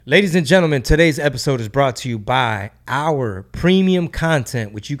Ladies and gentlemen, today's episode is brought to you by our premium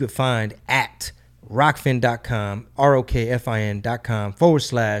content, which you could find at rockfin.com,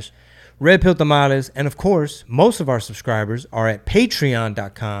 ROKFIN.com/Red Pill Tamales. And of course, most of our subscribers are at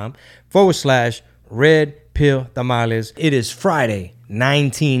patreon.com/Red Pill Tamales. It is Friday,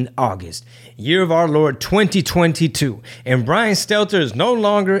 19 August, year of our Lord 2022. And Brian Stelter is no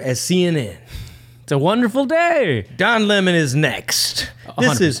longer at CNN. It's a wonderful day. Don Lemon is next.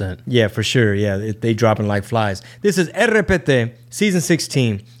 100%. Yeah, for sure. Yeah, they dropping like flies. This is RPT, Season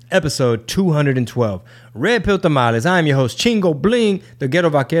 16, Episode 212. Red Pill Tamales. I am your host, Chingo Bling, the Ghetto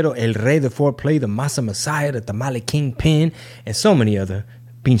Vaquero, El Rey de Foreplay, the Masa Messiah, the Tamale Kingpin, and so many other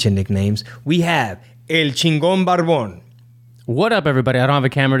pinche nicknames. We have El Chingon Barbon. What up, everybody? I don't have a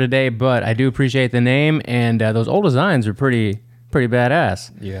camera today, but I do appreciate the name, and those old designs are pretty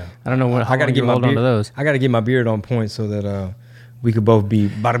badass. Yeah. I don't know how long you hold on to those. I got to get my beard on point so that we could both be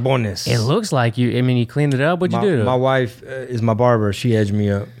barbones. It looks like you cleaned it up. What'd you do? My wife is my barber. She edged me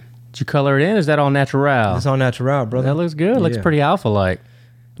up. Did you color it in? Is that all natural? It's all natural, brother. That looks good. Looks pretty alpha-like.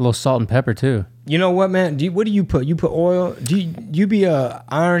 A little salt and pepper, too. You know what, man? What do you put? You put oil? Do you be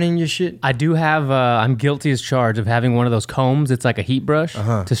ironing your shit? I do have, I'm guilty as charged of having one of those combs. It's like a heat brush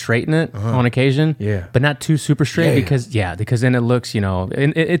to straighten it on occasion. Yeah. But not too super straight because then it looks,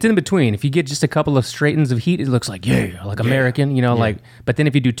 it's in between. If you get just a couple of straightens of heat, it looks like, American, but then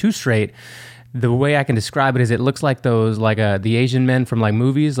if you do too straight, the way I can describe it is it looks like those, the Asian men from,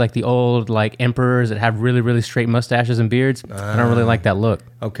 movies, like the old, emperors that have really, really straight mustaches and beards. I don't really like that look.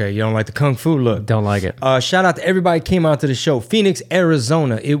 Okay, you don't like the kung fu look. Don't like it. Shout out to everybody who came out to the show. Phoenix,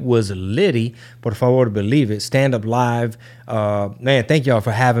 Arizona. It was litty, por favor believe it. Stand Up Live. Man, thank y'all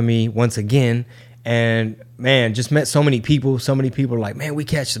for having me once again. And man, just met so many people. So many people are like, man, we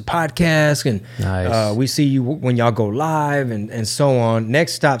catch the podcast and nice. We see you when y'all go live and so on.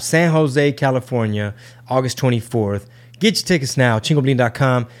 Next stop, San Jose, California, August 24th. Get your tickets now,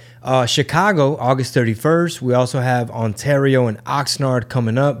 chingobling.com. Chicago, August 31st. We also have Ontario and Oxnard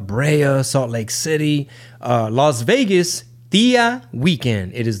coming up. Brea, Salt Lake City, Las Vegas, Thea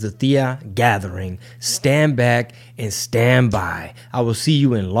Weekend. It is the Thea Gathering. Stand back and stand by. I will see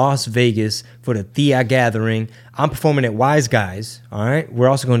you in Las Vegas for the Thea Gathering. I'm performing at Wise Guys. All right. We're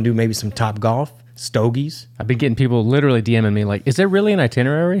also going to do maybe some Top Golf, Stogies. I've been getting people literally DMing me like, is there really an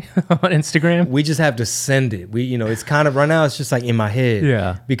itinerary on Instagram? We just have to send it. It's kind of right now, it's just like in my head.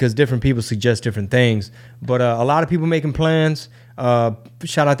 Yeah. Because different people suggest different things. But a lot of people making plans.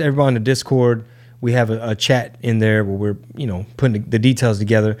 Shout out to everybody on the Discord. We have a chat in there where we're, putting the details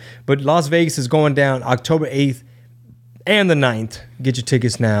together. But Las Vegas is going down October 8th and the 9th. Get your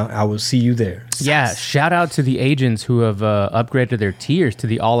tickets now. I will see you there. Yeah, shout out to the agents who have upgraded their tiers to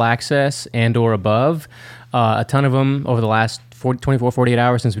the all access and or above. A ton of them over the last 48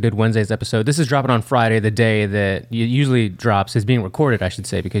 hours since we did Wednesday's episode. This is dropping on Friday, the day that it usually drops. Is being recorded, I should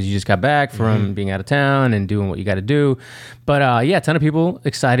say, because you just got back from being out of town and doing what you got to do. But a ton of people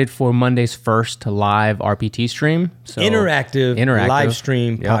excited for Monday's first live RPT stream. So interactive live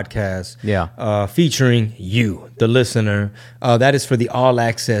stream podcast. Yeah. Featuring you, the listener. That is for the all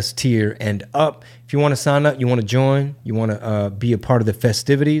access tier and up. If you want to sign up, you want to join, you want to be a part of the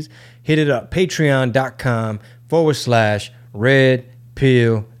festivities, hit it up, patreon.com/Red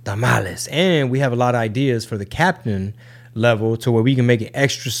Pill Tamales. And we have a lot of ideas for the captain level to where we can make it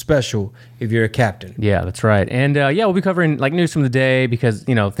extra special if you're a captain. Yeah, that's right. And we'll be covering news from the day because,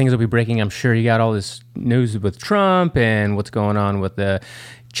 things will be breaking. I'm sure you got all this news with Trump and what's going on with the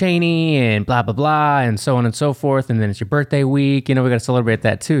Cheney and blah, blah, blah, and so on and so forth. And then it's your birthday week. We got to celebrate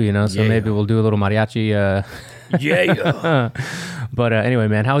that too, So maybe we'll do a little mariachi. But anyway,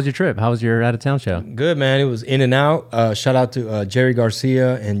 man, how was your trip? How was your out-of-town show? Good, man. It was in and out. Shout out to Jerry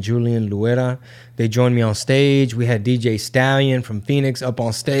Garcia and Julian Luera. They joined me on stage. We had DJ Stallion from Phoenix up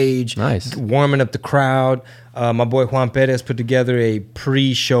on stage. Nice. Warming up the crowd. My boy Juan Perez put together a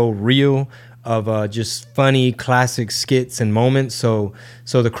pre-show reel of just funny classic skits and moments. So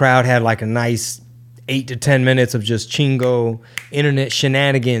the crowd had a nice 8 to 10 minutes of just Chingo internet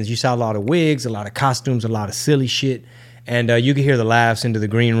shenanigans. You saw a lot of wigs, a lot of costumes, a lot of silly shit. And you could hear the laughs into the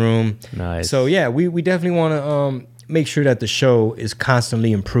green room. Nice. So, yeah, we definitely want to make sure that the show is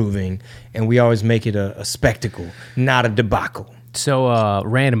constantly improving. And we always make it a spectacle, not a debacle. So,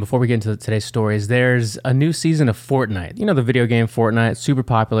 random, before we get into today's stories, there's a new season of Fortnite. The video game Fortnite, super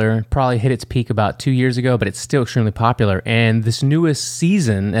popular, probably hit its peak about 2 years ago, but it's still extremely popular. And this newest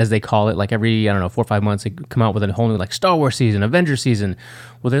season, as they call it, every, 4 or 5 months, they come out with a whole new, Star Wars season, Avengers season.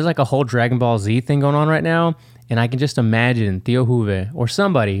 Well, there's a whole Dragon Ball Z thing going on right now. and I can just imagine Theo Juve or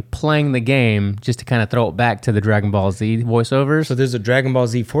somebody playing the game just to kind of throw it back to the Dragon Ball Z voiceovers. So there's a Dragon Ball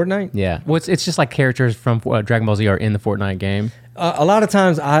Z Fortnite? Yeah. Well, it's just like characters from Dragon Ball Z are in the Fortnite game. A lot of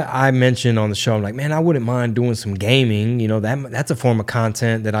times I mention on the show, I'm like, man, I wouldn't mind doing some gaming. You know, that's a form of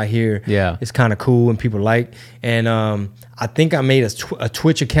content that I hear is kind of cool and people like. And I think I made a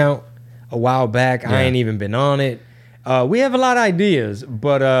Twitch account a while back. I ain't even been on it. We have a lot of ideas,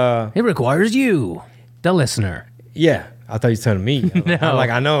 but it requires you, the listener. Yeah, I thought you were telling me. No. I'm like,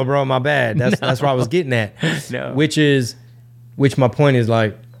 I know, bro, my bad. That's where I was getting at. No. Which my point is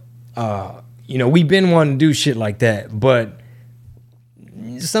like, you know, we've been wanting to do shit like that, but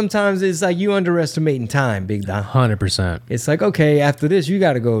sometimes it's like you underestimating time, Big Don. 100%. It's like, okay, after this, you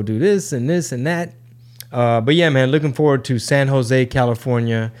got to go do this and this and that. But yeah, man, looking forward to San Jose,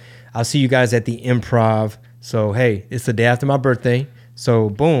 California. I'll see you guys at the Improv. So, hey, it's the day after my birthday. So,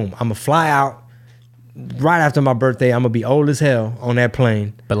 boom, I'm going to fly out right after my birthday. I'm going to be old as hell on that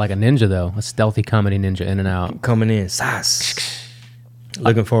plane. But like a ninja, though. A stealthy comedy ninja in and out. Coming in. Sas.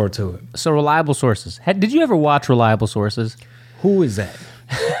 Looking forward to it. So, Reliable Sources. Did you ever watch Reliable Sources? Who is that?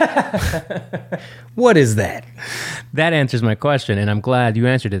 What is that? That answers my question, and I'm glad you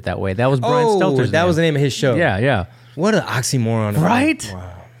answered it that way. That was Brian Stelter's that name. was the name of his show. Yeah. What an oxymoron. Right?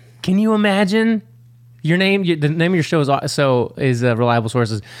 Wow. Can you imagine? The name of your show is Reliable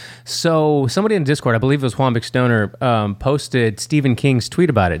Sources. So somebody in Discord, I believe it was Juan Big Stoner, posted Stephen King's tweet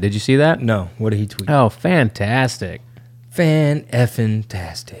about it. Did you see that? No. What did he tweet? Oh, fantastic.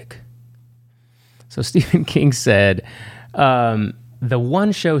 Fan-effing-tastic. So Stephen King said, the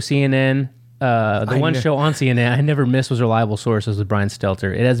one show CNN, show on CNN I never missed was Reliable Sources with Brian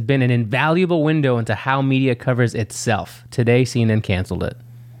Stelter. It has been an invaluable window into how media covers itself. Today, CNN canceled it.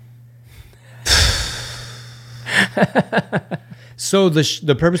 So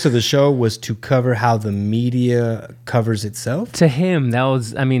the purpose of the show was to cover how the media covers itself? To him,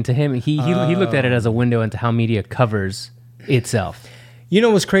 he looked at it as a window into how media covers itself. You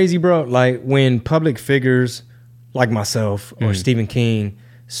know what's crazy, bro? Like when public figures like myself or Stephen King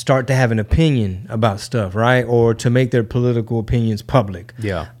start to have an opinion about stuff, right? Or to make their political opinions public.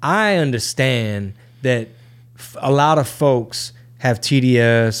 Yeah. I understand that a lot of folks have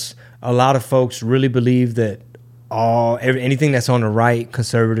TDS. A lot of folks really believe that anything that's on the right,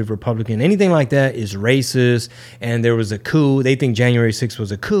 conservative, Republican, anything like that is racist, and there was a coup. They think January 6th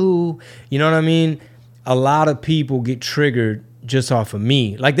was a coup. You know what I mean? A lot of people get triggered just off of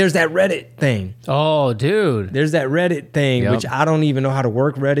me. Like there's that Reddit thing. Oh, dude. There's that Reddit thing, which I don't even know how to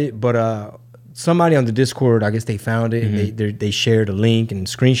work Reddit, but somebody on the Discord, I guess they found it, and they shared a link and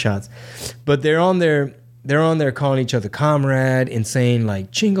screenshots. But they're on there calling each other comrade and saying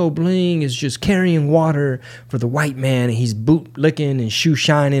like Chingo Bling is just carrying water for the white man, and he's boot licking and shoe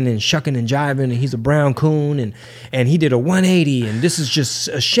shining and shucking and jiving, and he's a brown coon, and he did a 180, and this is just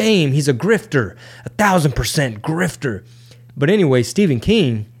a shame. He's a grifter, 1,000% grifter. But anyway, Stephen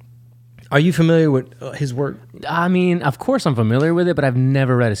King, are you familiar with his work? I mean, of course I'm familiar with it, but I've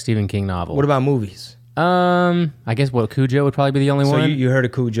never read a Stephen King novel. What about movies? I guess Cujo would probably be the only one. So you heard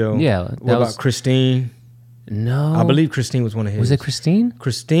of Cujo? Yeah. What about Christine? No. I believe Christine was one of his. Was it Christine?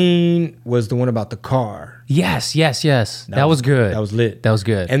 Christine was the one about the car. Yes. That was good. That was lit. That was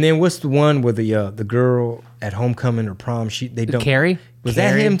good. And then what's the one with the girl at homecoming or prom? Carrie? Was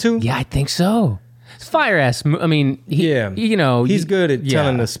that him too? Yeah, I think so. It's fire ass. I mean, he's good at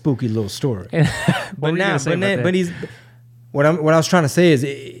telling a spooky little story. What I was trying to say is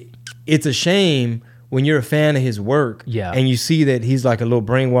it's a shame when you're a fan of his work, and you see that he's like a little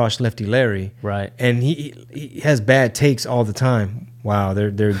brainwashed Lefty Larry, right? And he has bad takes all the time. Wow,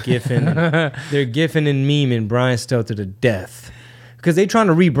 they're giffing, they're giffing and memeing Brian Stelter to death because they're trying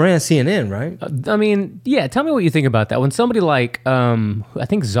to rebrand CNN, right? I mean, yeah. Tell me what you think about that. When somebody like, I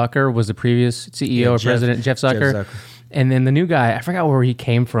think Zucker was the previous CEO or president, Jeff Zucker. And then the new guy, I forgot where he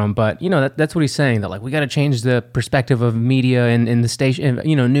came from, but that's what he's saying, that like we got to change the perspective of media and the station,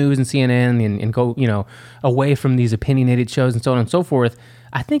 news and CNN and go, away from these opinionated shows and so on and so forth.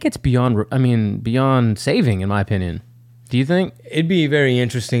 I think it's beyond saving, in my opinion. Do you think? It'd be very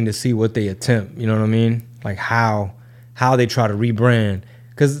interesting to see what they attempt, you know what I mean? Like how they try to rebrand.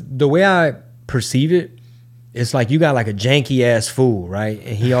 Because the way I perceive it, it's like you got like a janky ass fool, right?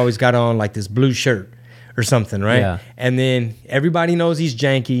 And he always got on like this blue shirt or something, right? Yeah. And then everybody knows he's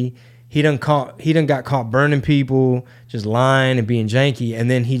janky. He done got caught burning people, just lying and being janky, and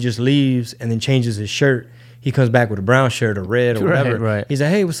then he just leaves and then changes his shirt. He comes back with a brown shirt or red or whatever. Right. He's like,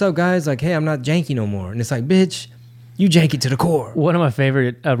 hey, what's up, guys? Like, hey, I'm not janky no more. And it's like, bitch, You jank it to the core. One of my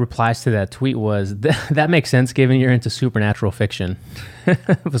favorite replies to that tweet was, that makes sense given you're into supernatural fiction.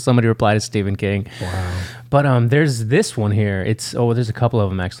 But somebody replied to Stephen King. Wow. But there's this one here. There's a couple of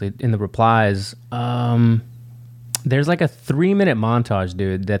them actually in the replies. There's like a 3-minute montage,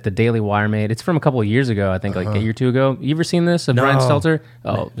 dude, that the Daily Wire made. It's from a couple of years ago, I think, like a year or two ago. You ever seen this of Brian Stelter?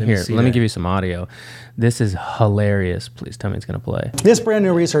 Oh, let me give you some audio. This is hilarious. Please tell me it's going to play. This brand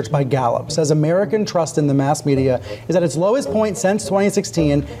new research by Gallup says American trust in the mass media is at its lowest point since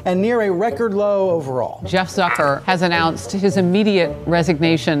 2016 and near a record low overall. Jeff Zucker has announced his immediate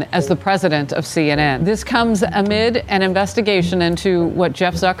resignation as the president of CNN. This comes amid an investigation into what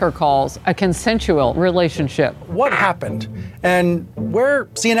Jeff Zucker calls a consensual relationship. What happened and where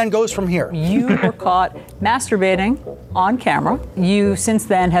CNN goes from here? You were caught masturbating on camera. You since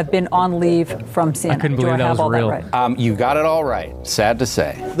then have been on leave from CNN. I couldn't believe that was real. Right? You got it all right. Sad to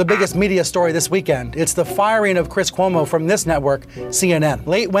say. The biggest media story this weekend, it's the firing of Chris Cuomo from this network, CNN.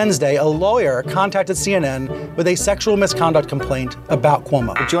 Late Wednesday, a lawyer contacted CNN with a sexual misconduct complaint about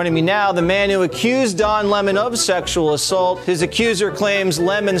Cuomo. Joining me now, the man who accused Don Lemon of sexual assault. His accuser claims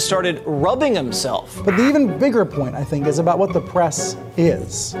Lemon started rubbing himself. But the even bigger point, I think, is about what the press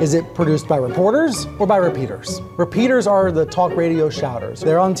is. Is it produced by reporters or by repeaters? Repeaters are the talk radio shouters.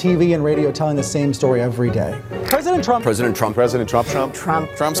 They're on TV and radio telling the same story every day. President Trump. President Trump. President Trump. Trump. Trump.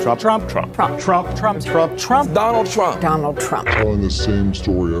 Trump. Trump. Trump. Trump. Trump. Trump. Trump. Donald Trump. Donald Trump. Telling the same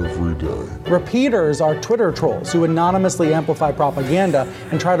story every day. Repeaters are Twitter trolls who anonymously amplify propaganda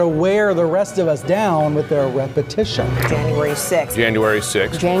and try to wear the rest of us down with their repetition. January 6th. January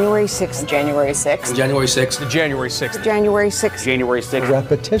 6th. January 6th. January 6th. January 6th. January 6th. January 6th. January 6th.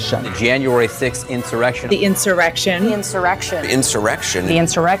 Repetition. January 6th insurrection. The insurrection. The insurrection. Insurrection. The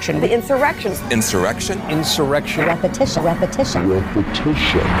insurrection. The insurrection. Insurrection. Insurrection. Repetition. Repetition.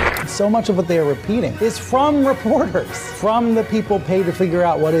 Repetition. So much of what they are repeating is from reporters, from the people paid to figure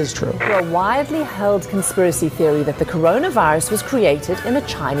out what is true. A widely held conspiracy theory that the coronavirus was created in a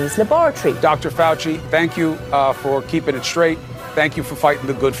Chinese laboratory. Dr. Fauci, thank you for keeping it straight. Thank you for fighting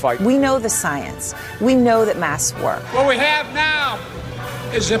the good fight. We know the science. We know that masks work. What we have now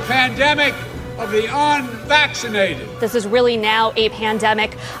is a pandemic of the unvaccinated. This is really now a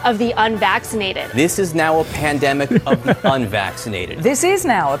pandemic of the unvaccinated. This is now a pandemic of the unvaccinated. This is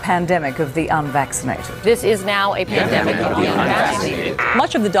now a pandemic of the unvaccinated. This is now a pandemic of the unvaccinated.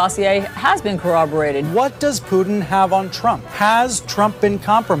 Much of the dossier has been corroborated. What does Putin have on Trump? Has Trump been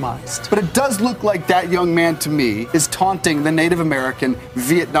compromised? But it does look like that young man to me is taunting the Native American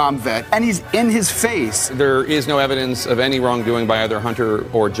Vietnam vet, and he's in his face. There is no evidence of any wrongdoing by either Hunter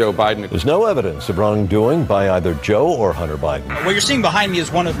or Joe Biden. There's no evidence of wrongdoing by either Joe or Hunter Biden. What you're seeing behind me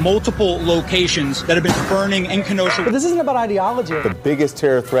is one of multiple locations that have been burning in Kenosha. But this isn't about ideology. The biggest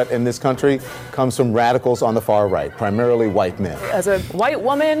terror threat in this country comes from radicals on the far right, primarily white men. As a white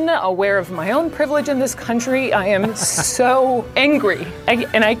woman, aware of my own privilege in this country, I am so angry,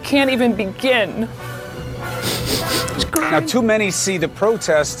 and I can't even begin. Now, too many see the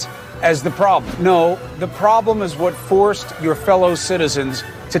protests as the problem. No, the problem is what forced your fellow citizens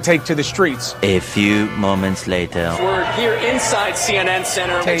to take to the streets. A few moments later. We're here inside CNN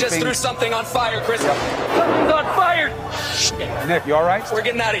Center. We just threw something on fire, Chris. Something's on fire! Nick, you all right? We're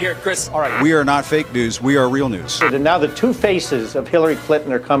getting out of here, Chris. All right. We are not fake news. We are real news. And now the two faces of Hillary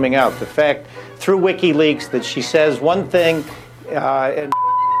Clinton are coming out. The fact, through WikiLeaks, that she says one thing and...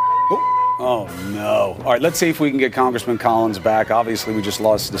 Oh, no. All right, let's see if we can get Congressman Collins back. Obviously, we just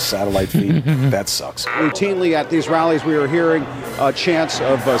lost the satellite feed. That sucks. Routinely at these rallies, we are hearing chants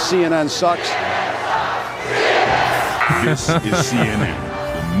of CNN sucks. This is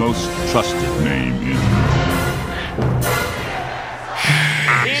CNN, the most trusted name in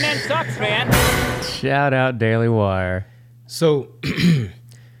CNN sucks, man. Shout out Daily Wire. So,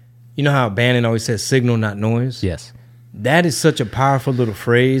 you know how Bannon always says signal, not noise? Yes. That is such a powerful little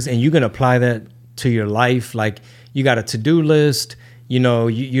phrase, and you can apply that to your life. Like, you got a to-do list, you know,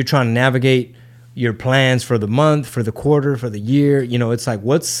 you're trying to navigate your plans for the month, for the quarter, for the year. You know, it's like,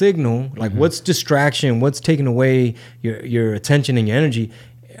 what's signal? Like, what's distraction? What's taking away your attention and your energy?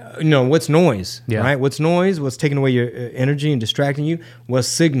 You know, what's noise, right? What's noise? What's taking away your energy and distracting you? What's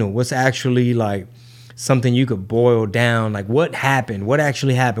signal? What's actually, like, something you could boil down? Like, what happened? What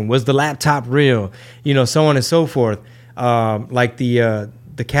actually happened? Was the laptop real? You know, so on and so forth. Like the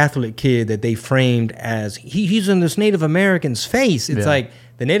Catholic kid that they framed as he's in this Native American's face. It's like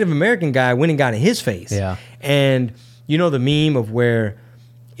the Native American guy went and got in his face. Yeah. And you know the meme of where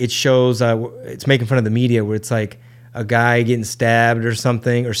it shows it's making fun of the media, where it's like a guy getting stabbed or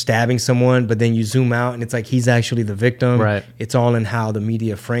something, or stabbing someone, but then you zoom out and it's like he's actually the victim. Right. It's all in how the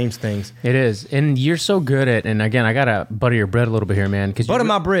media frames things. It is. And you're so good at, and again, I got to butter your bread a little bit here, man. Butter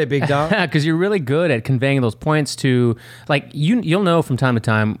my bread, big dog. Because you're really good at conveying those points to, like, you'll know from time to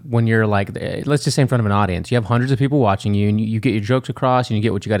time when you're like, let's just say in front of an audience, you have hundreds of people watching you, and you get your jokes across, and you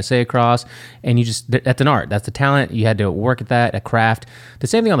get what you got to say across, and you just, that's an art. That's the talent. You had to work at that, a craft. The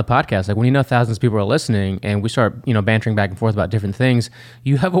same thing on the podcast. Like when you know thousands of people are listening and we start, bantering back and forth about different things,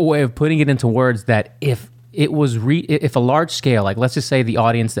 you have a way of putting it into words that if it was if a large scale, like let's just say the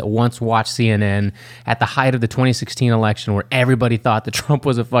audience that once watched CNN at the height of the 2016 election where everybody thought that Trump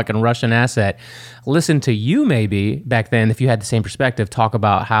was a fucking Russian asset, listen to you maybe back then, if you had the same perspective, talk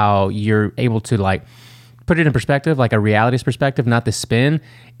about how you're able to like put it in perspective, like a reality's perspective, not the spin,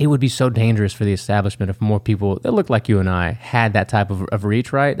 it would be so dangerous for the establishment if more people that look like you and I had that type of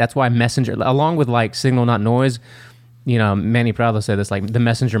reach, right? That's why Messenger, along with like Signal Not Noise, Manny Prado said this, like the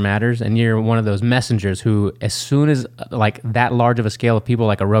messenger matters, and you're one of those messengers who, as soon as like that large of a scale of people,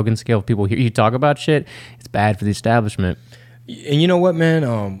 like a Rogan scale of people hear you talk about shit, it's bad for the establishment. And you know what,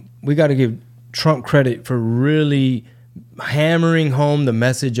 man? We got to give Trump credit for really hammering home the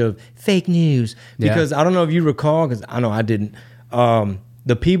message of fake news. Because I don't know if you recall, because I know I didn't,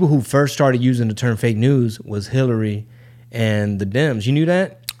 the people who first started using the term fake news was Hillary and the Dems. You knew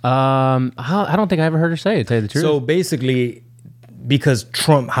that? I don't think I ever heard her say it, to tell you the truth. So basically, because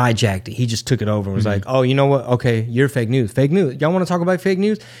Trump hijacked it, he just took it over and was like, oh, you know what? Okay, you're fake news. Fake news. Y'all want to talk about fake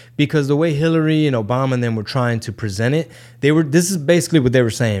news? Because the way Hillary and Obama and them were trying to present it, this is basically what they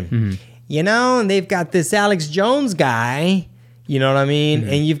were saying. And they've got this Alex Jones guy, you know what I mean?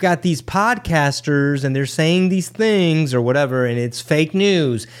 And you've got these podcasters and they're saying these things or whatever, and it's fake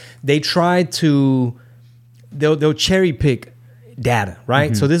news. They try to, they'll cherry pick data,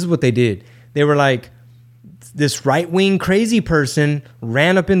 right? So this is what they did. They were like, this right-wing crazy person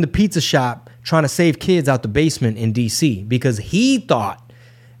ran up in the pizza shop trying to save kids out the basement in DC because he thought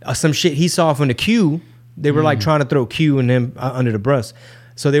some shit he saw from the Q. They were like trying to throw Q and him under the bus.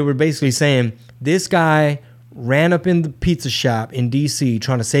 So they were basically saying this guy ran up in the pizza shop in DC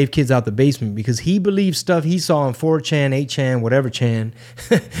trying to save kids out the basement because he believed stuff he saw on 4chan, 8chan, whatever Chan.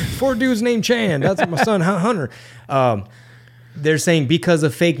 4 dudes named Chan. That's my son, Hunter. They're saying because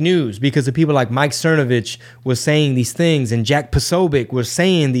of fake news, because of people like Mike Cernovich was saying these things and Jack Posobiec was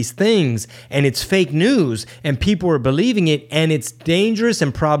saying these things, and it's fake news and people are believing it and it's dangerous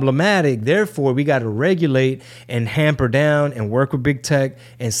and problematic. Therefore, we got to regulate and hamper down and work with big tech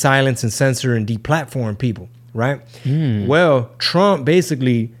and silence and censor and deplatform people, right? Well, Trump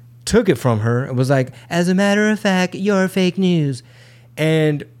basically took it from her and was like, as a matter of fact, you're fake news.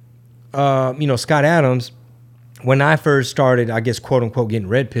 And, Scott Adams, when I first started, I guess, quote unquote, getting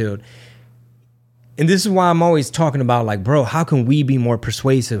red pilled. And this is why I'm always talking about like, bro, how can we be more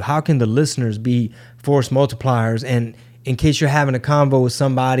persuasive? How can the listeners be force multipliers? And in case you're having a convo with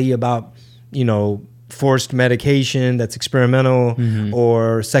somebody about, forced medication that's experimental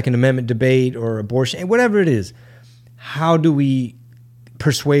or Second Amendment debate or abortion, whatever it is, how do we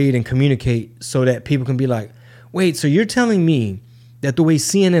persuade and communicate so that people can be like, wait, so you're telling me that the way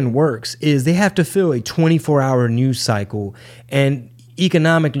CNN works is they have to fill a 24-hour news cycle, and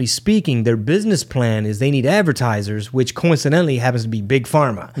economically speaking, their business plan is they need advertisers, which coincidentally happens to be Big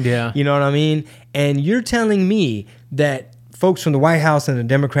Pharma. Yeah. You know what I mean? And you're telling me that folks from the White House and the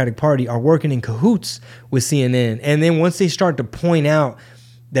Democratic Party are working in cahoots with CNN, and then once they start to point out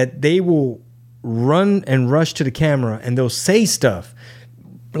that they will run and rush to the camera and they'll say stuff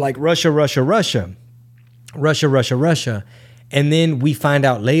like Russia, Russia, Russia, Russia, Russia, Russia, and then we find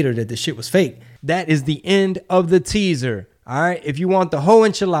out later that the shit was fake. That is the end of the teaser. All right. If you want the whole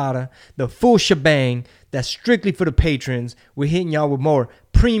enchilada, the full shebang, that's strictly for the patrons. We're hitting y'all with more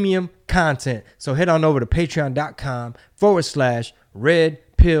premium content. So head on over to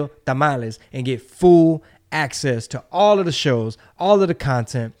patreon.com/Red Pill Tamales and get full access to all of the shows, all of the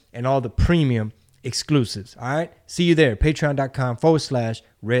content, and all the premium exclusives. All right. See you there.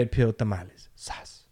 Patreon.com/Red Pill Tamales.